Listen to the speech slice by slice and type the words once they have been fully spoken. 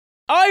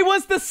I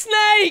was the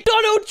snake!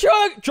 Donald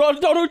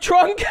Trump! Donald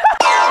Trump!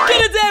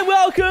 Good day and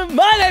welcome!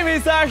 My name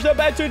is Ashton,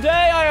 and today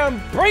I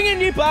am bringing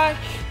you back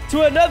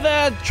to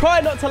another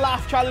Try Not to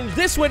Laugh challenge.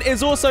 This one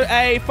is also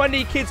a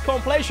funny kids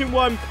compilation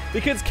one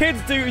because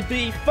kids do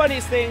the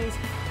funniest things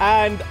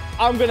and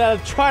I'm gonna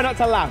try not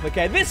to laugh,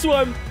 okay? This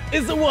one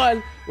is the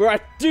one where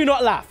I do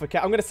not laugh, okay?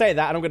 I'm gonna say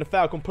that and I'm gonna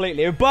fail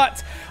completely,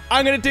 but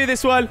I'm gonna do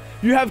this one.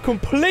 You have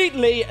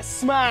completely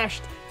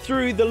smashed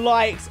through the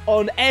likes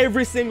on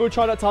every single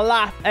Try Not to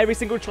Laugh, every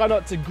single Try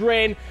Not to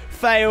Grin,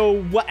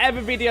 fail,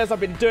 whatever videos I've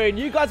been doing.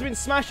 You guys have been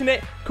smashing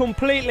it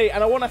completely,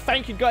 and I want to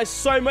thank you guys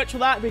so much for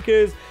that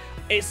because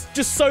it's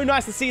just so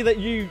nice to see that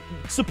you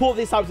support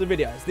these types of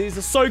videos. These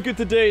are so good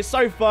to do,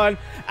 so fun,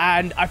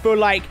 and I feel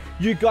like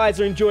you guys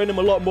are enjoying them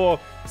a lot more.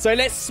 So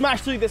let's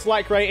smash through this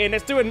like rating.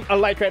 Let's do a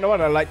like rating, I don't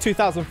know, like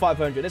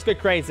 2,500. Let's go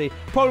crazy.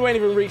 Probably won't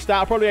even reach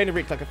that. Probably only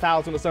reach like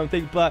 1,000 or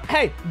something. But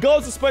hey,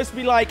 goals are supposed to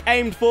be like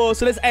aimed for.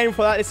 So let's aim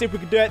for that. Let's see if we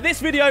can do it. This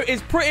video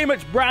is pretty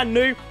much brand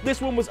new. This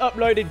one was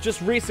uploaded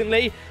just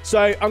recently. So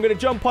I'm going to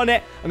jump on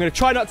it. I'm going to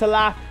try not to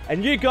laugh.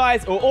 And you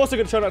guys are also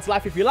going to try not to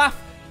laugh. If you laugh,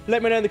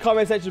 let me know in the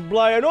comment section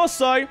below. And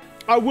also,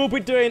 I will be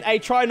doing a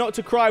Try Not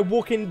to Cry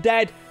Walking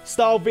Dead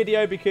style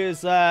video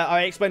because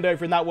I explained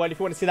over in that one. If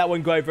you want to see that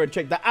one, go over and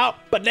check that out.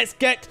 But let's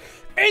get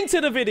into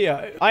the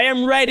video. I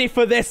am ready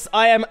for this.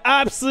 I am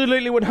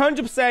absolutely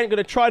 100% going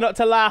to try not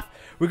to laugh.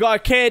 We got a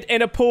kid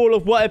in a pool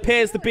of what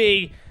appears to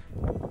be...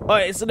 Oh,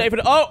 it's an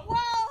open... Oh!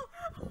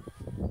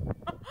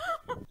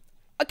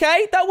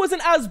 Okay, that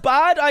wasn't as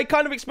bad. I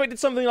kind of expected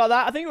something like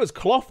that. I think it was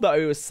cloth that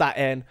he was sat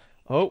in.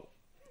 Oh.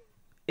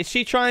 Is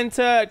she trying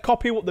to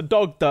copy what the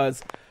dog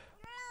does?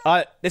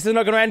 This is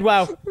not going to end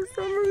well. For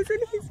some reason,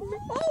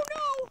 oh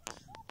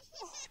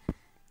no!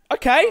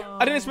 Okay, I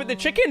didn't expect the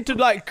chicken to,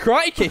 like,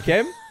 karate kick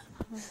him.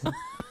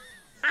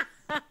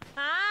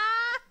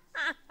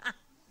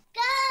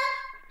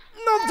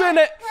 Not doing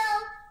it.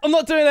 I'm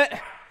not doing it.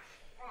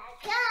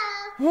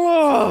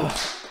 Oh.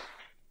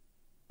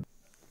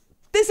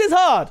 This is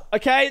hard,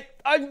 okay?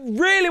 I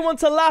really want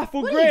to laugh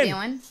or grin. What are you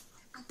doing?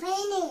 I'm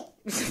playing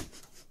it.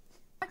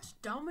 Watch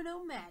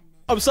Domino Madness.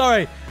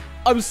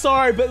 I'm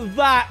sorry, but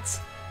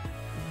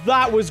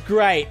that was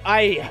great.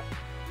 I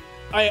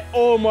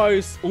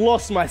almost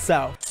lost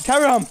myself.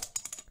 Carry on.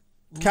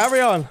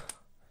 Carry on.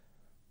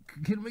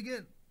 Can we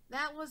get...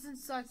 That wasn't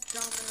such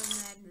Domino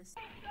Madness.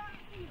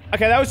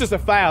 Okay, that was just a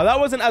fail. That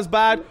wasn't as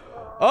bad.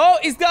 Oh,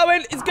 he's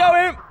going. He's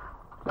going.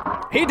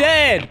 He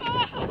did.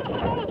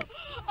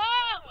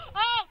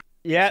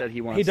 Yeah, Said he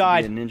wants he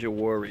died. to be a ninja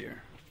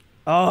warrior.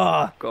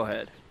 Oh, Go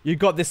ahead. you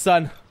got this,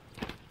 son.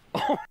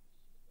 Go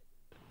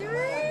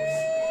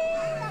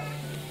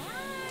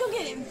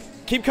get him.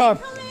 Keep calm.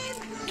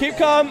 Keep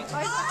calm.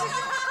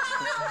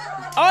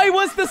 I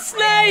was the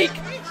snake.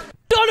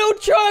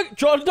 Donald Trump.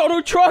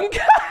 Donald Trump.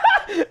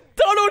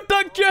 Donald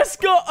Duck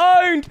just got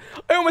owned.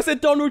 I almost said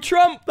Donald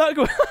Trump.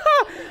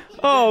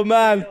 Oh,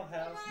 man.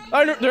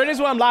 Oh, no, the only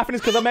reason why I'm laughing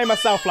is because I made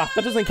myself laugh.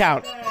 That doesn't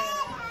count.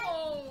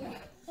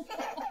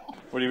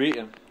 What are you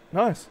eating?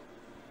 Nice.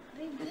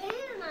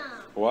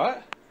 Banana.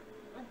 What?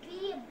 A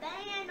bee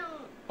banana.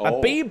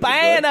 A bee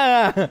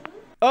banner.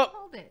 Oh,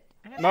 Hold it.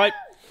 no. Come,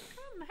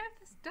 I have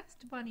this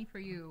dust bunny for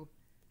you.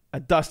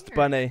 A dust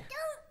bunny. Don't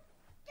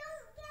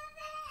give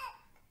it.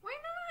 Why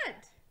not?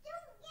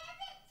 Don't give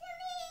it to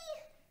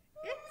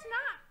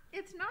me.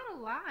 It's not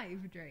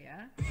alive,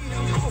 Drea.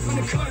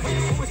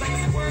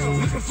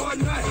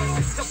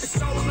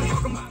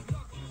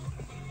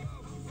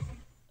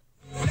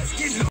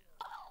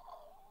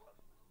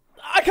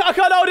 I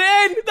can't hold it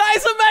in. That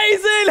is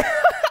amazing.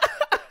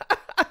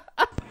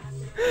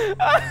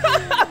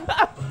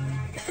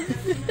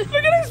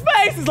 Look at his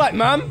face. He's like,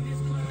 Mum,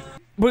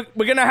 we're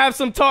going to have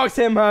some talks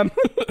here, Mum.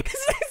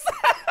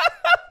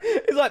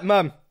 He's like,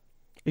 Mum,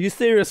 are you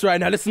serious right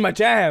now? This is my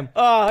jam.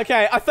 Oh,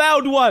 okay. I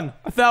failed one,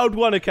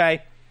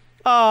 okay.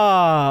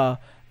 Ah,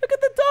 look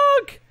at the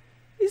dog.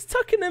 He's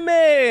tucking him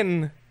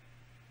in.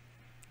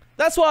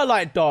 That's why I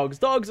like dogs.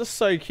 Dogs are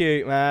so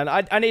cute, man.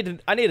 I need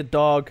a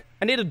dog.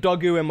 I need a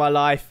doggo in my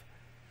life.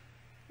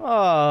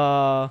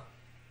 Ah,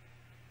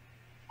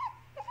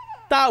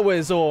 that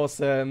was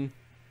awesome.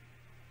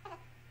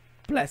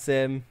 Bless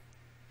him.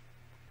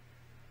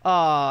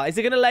 Ah, is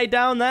he gonna lay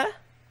down there?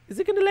 Is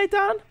he gonna lay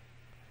down?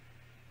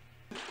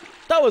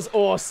 That was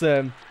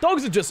awesome.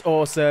 Dogs are just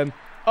awesome.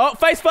 Oh,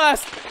 face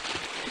first.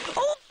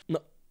 Oh.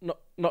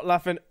 Not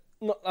laughing.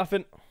 Not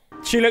laughing.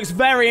 She looks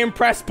very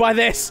impressed by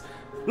this.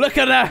 Look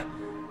at her.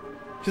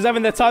 She's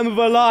having the time of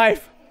her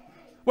life.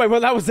 Wait,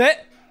 well, that was it?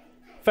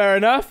 Fair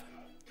enough.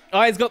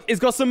 Oh, he's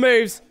got some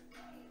moves.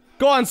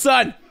 Go on,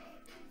 son.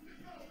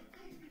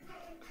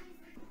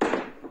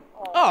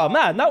 Oh,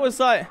 man, that was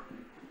like...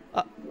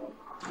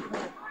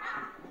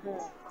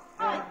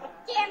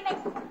 Damn it.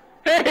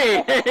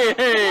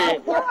 Hey!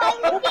 Why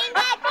you did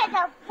that to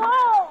the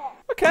floor?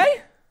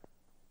 Okay.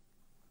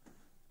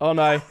 Oh,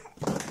 no.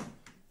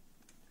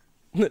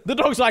 The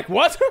dog's like,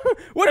 what?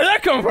 Where did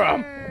that come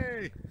from?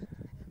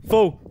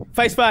 Full.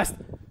 Face first.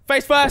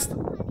 Face first.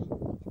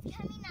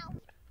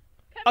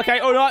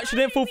 Okay, alright, she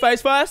didn't fall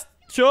face first.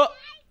 Sure.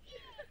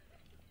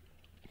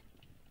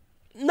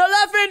 Not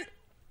laughing.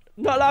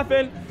 Not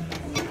laughing.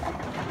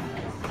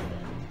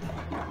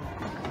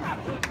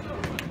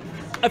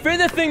 I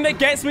think the thing that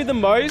gets me the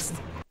most,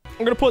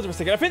 I'm gonna pause it for a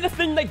second. I think the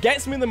thing that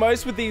gets me the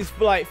most with these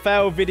like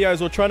fail videos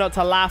or try not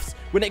to laugh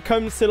when it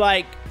comes to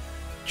like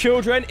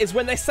children is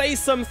when they say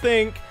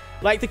something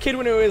like the kid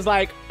when it was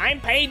like,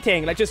 I'm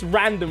painting, like just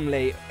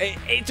randomly.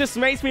 It just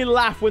makes me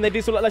laugh when they do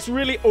something like that's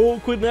really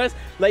awkwardness,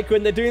 like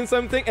when they're doing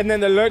something and then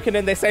they look and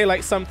then they say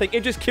like something.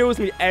 It just kills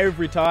me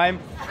every time.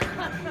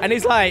 And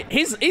he's like,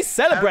 he's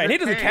celebrating. He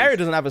doesn't care. He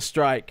doesn't have a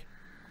strike.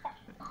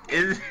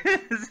 Is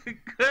it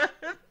good?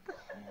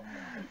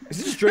 Is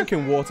he just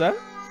drinking water?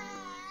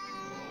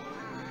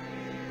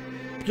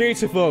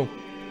 Beautiful.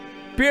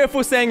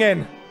 Beautiful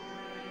singing.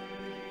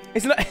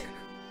 It's like...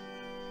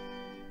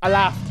 I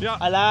laughed. Yeah.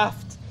 I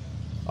laughed.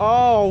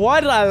 Oh,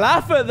 why did I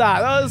laugh at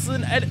that? That was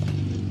an...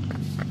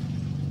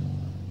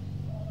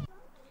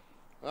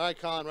 Alright,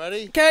 Con,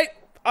 ready? Okay.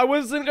 I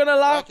wasn't gonna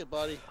laugh. Rock it,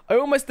 buddy. I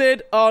almost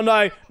did. Oh,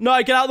 no.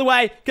 No, get out of the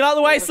way. Get out of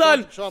the way,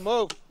 son. Sean,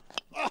 move.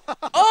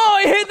 Oh,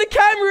 he hit the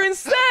camera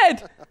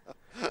instead.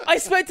 I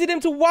expected him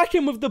to whack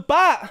him with the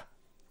bat.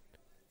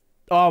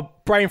 Oh,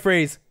 brain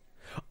freeze.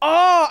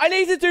 Oh, I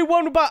need to do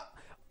one about...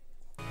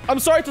 I'm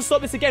sorry to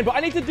stop this again, but I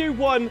need to do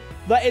one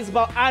that is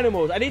about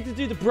animals. I need to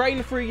do the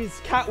brain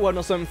freeze cat one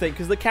or something,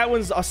 because the cat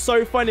ones are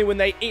so funny when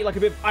they eat like a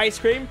bit of ice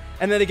cream,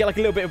 and then they get like a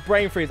little bit of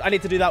brain freeze. I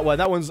need to do that one.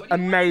 That one's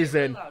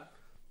amazing.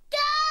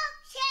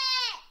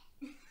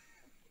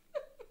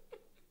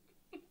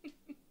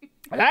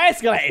 That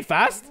escalated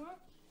fast.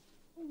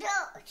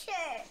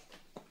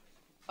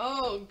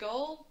 Oh,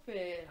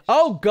 goldfish.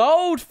 Oh,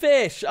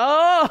 goldfish.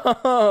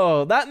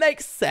 Oh, that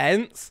makes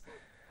sense.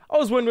 I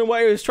was wondering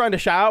what he was trying to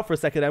shout out for a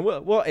second then.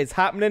 What is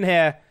happening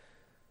here?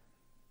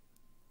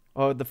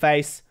 Oh, the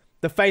face.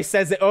 The face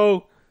says it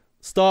all.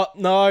 Stop.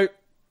 No.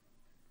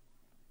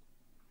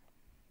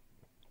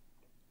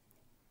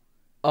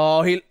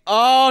 Oh,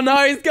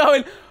 no, he's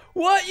going.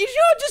 What? You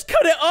sure just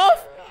cut it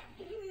off?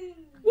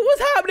 What was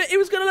happening? He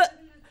was going to let...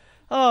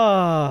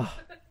 Oh.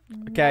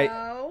 Okay.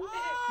 No.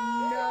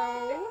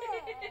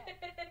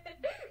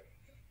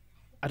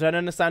 I don't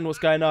understand what's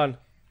going on.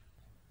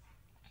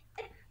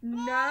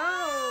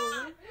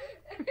 No.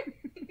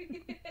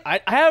 I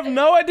have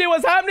no idea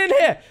what's happening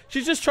here.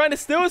 She's just trying to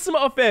steal some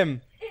off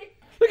him.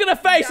 Look at her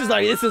face. She's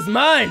like, this is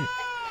mine.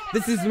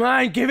 This is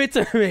mine. Give it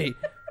to me.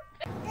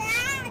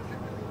 Dad,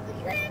 we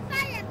couldn't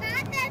find a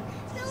bathroom,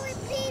 so we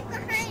peed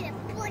behind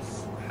a bush.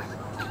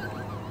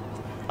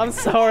 I'm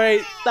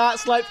sorry.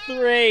 That's like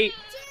 3. 2 thumbs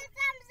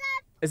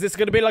up. Is this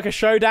going to be like a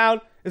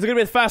showdown? Is it going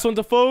to be the first one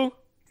to fall?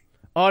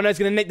 Oh, no. It's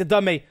going to nick the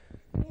dummy.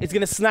 He's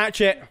going to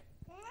snatch it.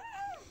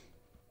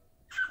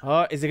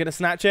 Oh, is he going to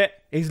snatch it?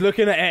 He's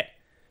looking at it.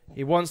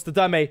 He wants the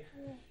dummy.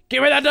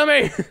 Give me that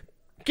dummy.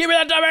 Give me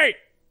that dummy.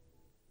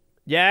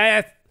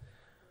 Yes.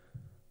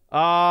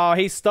 Oh,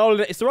 he's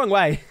stolen it. It's the wrong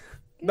way.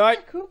 No. I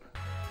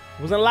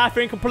wasn't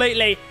laughing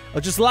completely. I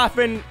was just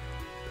laughing.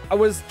 I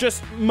was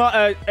just...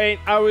 I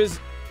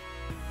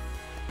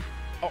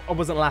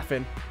wasn't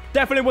laughing.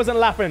 Definitely wasn't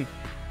laughing.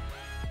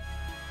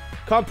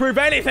 Can't prove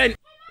anything.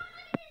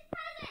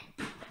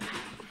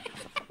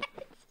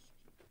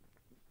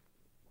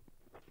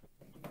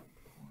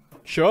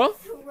 Sure.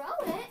 Throw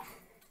it.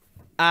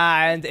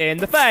 And in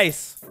the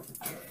face.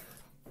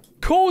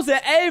 Calls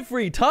it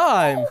every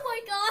time. Oh my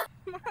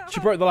god.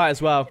 She broke the light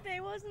as well. Today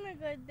wasn't a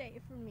good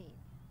day for me.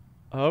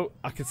 Oh,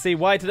 I can see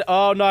why today.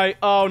 Oh no.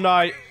 Oh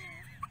no.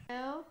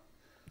 No.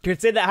 You can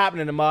see that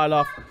happening a mile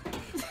off.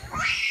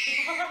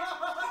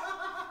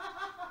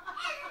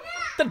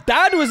 The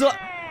dad was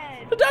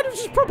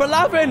just proper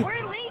laughing.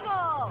 We're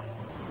legal.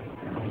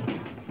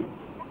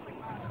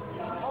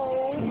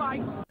 Oh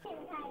my.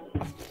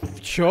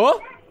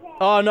 Sure.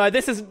 Oh no,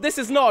 this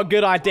is not a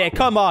good idea.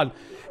 Come on.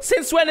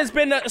 Since when has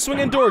been a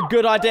swinging door a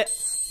good idea?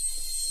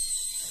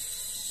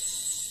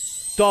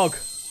 Dog.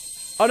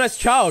 Oh no, it's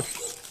child.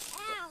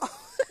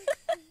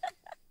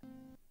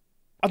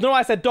 I don't know why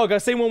I said dog.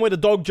 I've seen one where the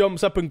dog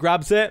jumps up and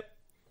grabs it.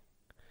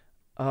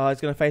 Oh,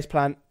 he's gonna face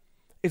plant.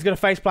 He's gonna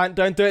face plant.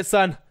 Don't do it,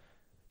 son.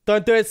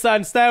 Don't do it,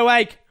 son. Stay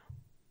awake.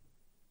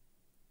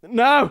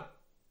 No.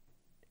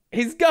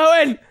 He's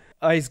going.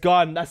 Oh, he's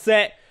gone. That's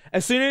it.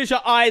 As soon as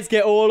your eyes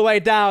get all the way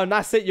down,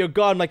 that's it, you're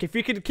gone. Like, if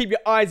you could keep your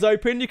eyes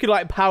open, you could,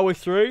 like, power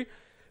through.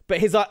 But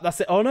his eye, that's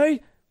it. Oh, no.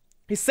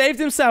 He saved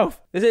himself.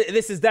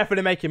 This is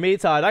definitely making me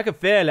tired. I can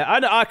feel it.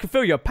 I can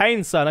feel your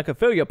pain, son. I can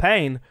feel your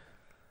pain.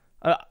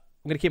 I'm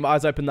going to keep my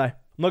eyes open, though. I'm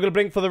not going to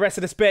blink for the rest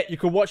of this bit. You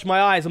can watch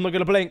my eyes. I'm not going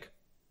to blink.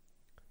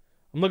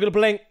 I'm not going to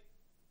blink.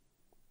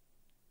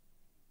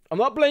 I'm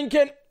not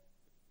blinking.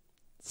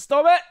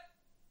 Stop it.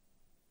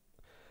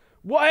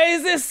 Why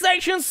is this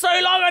section so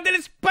long? I didn't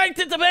expect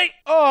it to be.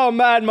 Oh,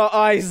 man, my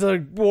eyes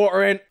are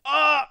watering.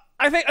 I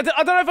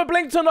don't know if I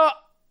blinked or not.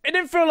 It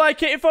didn't feel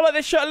like it. It felt like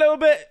they shut a little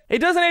bit. It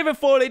doesn't even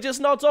fall. It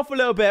just nods off a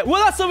little bit.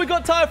 Well, that's all we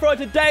got time for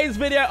today's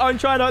video on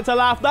Try Not to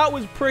Laugh. That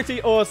was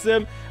pretty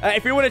awesome.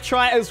 If you want to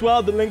try it as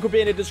well, the link will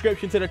be in the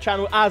description to the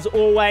channel as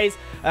always.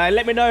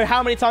 Let me know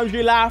how many times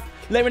you laughed.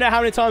 Let me know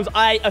how many times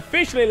I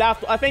officially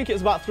laughed. I think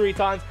it's about 3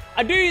 times.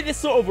 I do this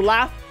sort of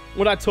laugh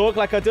when I talk.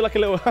 Like, I do like a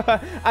little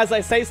as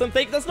I say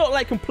something. That's not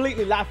like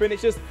completely laughing.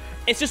 It's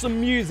just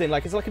amusing.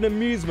 Like, it's like an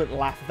amusement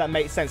laugh, if that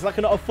makes sense. Like,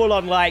 not a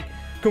full-on, like,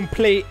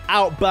 complete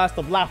outburst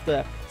of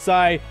laughter. So,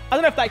 I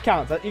don't know if that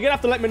counts. You're going to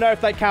have to let me know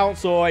if that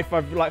counts or if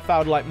I've, like,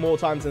 failed, like, more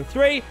times than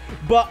 3.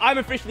 But I'm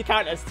officially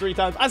counted as 3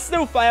 times. I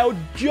still failed.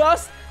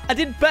 I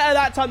did better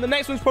that time. The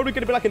next one's probably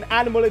going to be, like, an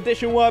animal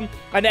edition one.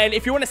 And then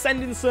if you want to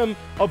send in some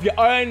of your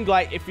own,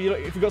 like, if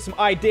you've got some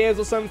ideas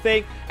or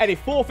something, any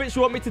forfeits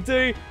you want me to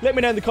do, let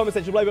me know in the comment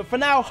section below. But for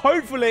now,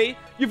 hopefully,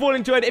 you've all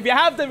enjoyed it. If you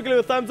have, don't forget to give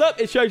it a thumbs up.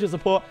 It shows your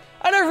support.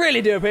 And I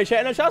really do appreciate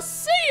it. And I shall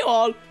see you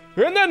all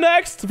in the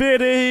next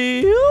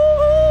video.